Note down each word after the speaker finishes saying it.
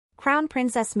Crown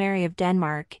Princess Mary of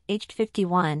Denmark, aged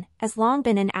 51, has long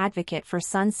been an advocate for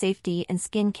sun safety and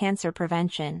skin cancer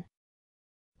prevention.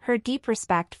 Her deep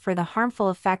respect for the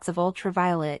harmful effects of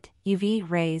ultraviolet (UV)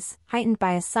 rays, heightened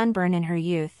by a sunburn in her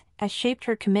youth, has shaped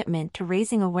her commitment to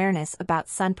raising awareness about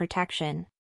sun protection.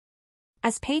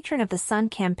 As patron of the Sun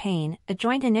Campaign, a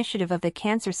joint initiative of the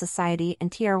Cancer Society and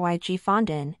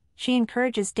TrygFonden, she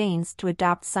encourages Danes to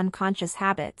adopt sun-conscious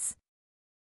habits.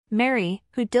 Mary,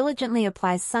 who diligently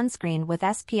applies sunscreen with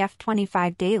SPF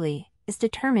 25 daily, is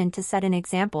determined to set an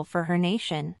example for her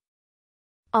nation.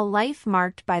 A life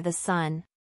marked by the sun.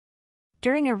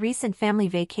 During a recent family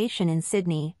vacation in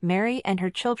Sydney, Mary and her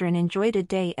children enjoyed a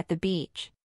day at the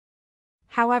beach.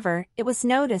 However, it was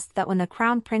noticed that when the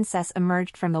Crown Princess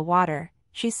emerged from the water,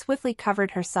 she swiftly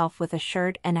covered herself with a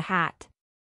shirt and a hat.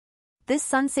 This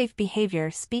sun-safe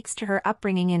behavior speaks to her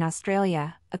upbringing in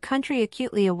Australia, a country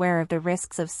acutely aware of the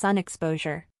risks of sun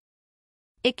exposure.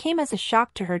 It came as a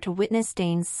shock to her to witness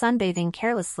Danes sunbathing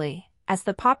carelessly, as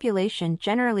the population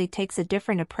generally takes a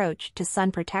different approach to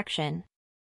sun protection.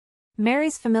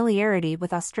 Mary's familiarity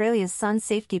with Australia's sun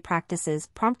safety practices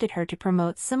prompted her to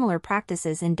promote similar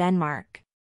practices in Denmark.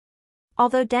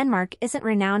 Although Denmark isn't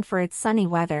renowned for its sunny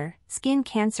weather, skin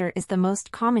cancer is the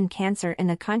most common cancer in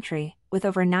the country, with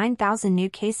over 9,000 new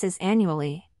cases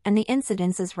annually, and the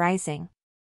incidence is rising.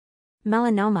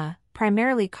 Melanoma,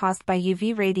 primarily caused by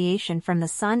UV radiation from the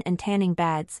sun and tanning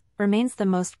beds, remains the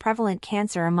most prevalent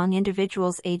cancer among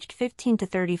individuals aged 15 to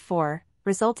 34,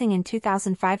 resulting in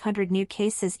 2,500 new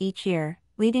cases each year,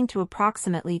 leading to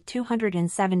approximately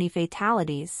 270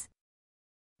 fatalities.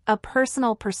 A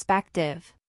personal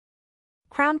perspective.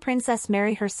 Crown Princess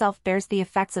Mary herself bears the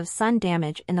effects of sun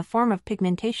damage in the form of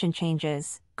pigmentation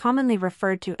changes, commonly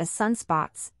referred to as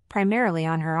sunspots, primarily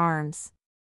on her arms.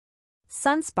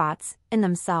 Sunspots, in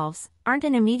themselves, aren't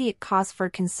an immediate cause for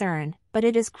concern, but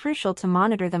it is crucial to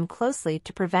monitor them closely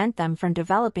to prevent them from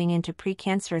developing into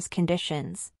precancerous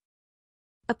conditions.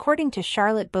 According to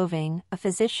Charlotte Boving, a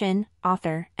physician,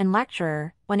 author, and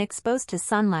lecturer, when exposed to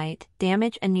sunlight,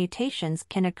 damage and mutations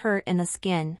can occur in the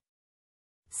skin.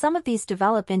 Some of these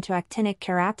develop into actinic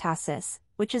keratosis,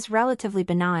 which is relatively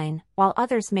benign, while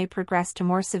others may progress to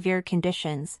more severe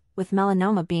conditions, with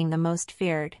melanoma being the most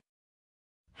feared.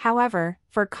 However,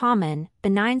 for common,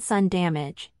 benign sun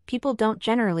damage, people don't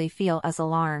generally feel as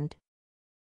alarmed.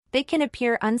 They can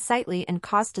appear unsightly and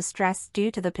cause distress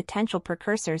due to the potential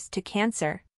precursors to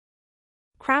cancer.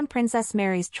 Crown Princess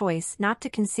Mary's choice not to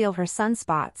conceal her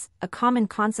sunspots, a common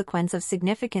consequence of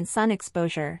significant sun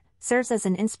exposure, serves as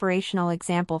an inspirational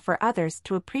example for others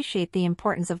to appreciate the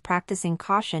importance of practicing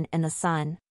caution in the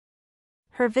sun.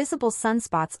 Her visible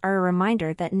sunspots are a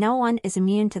reminder that no one is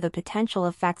immune to the potential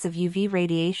effects of UV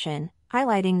radiation,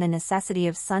 highlighting the necessity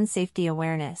of sun safety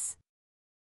awareness.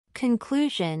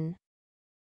 Conclusion.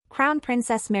 Crown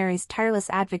Princess Mary's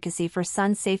tireless advocacy for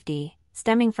sun safety,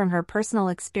 stemming from her personal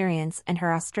experience and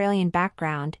her Australian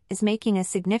background, is making a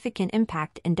significant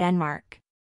impact in Denmark.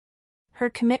 Her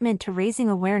commitment to raising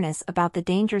awareness about the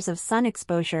dangers of sun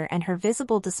exposure and her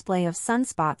visible display of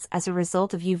sunspots as a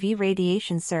result of UV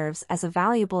radiation serves as a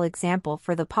valuable example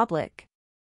for the public.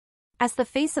 As the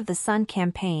face of the Sun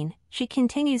Campaign, she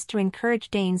continues to encourage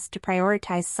Danes to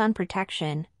prioritize sun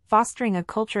protection, fostering a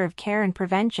culture of care and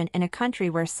prevention in a country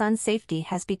where sun safety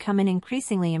has become an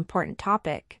increasingly important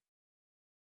topic.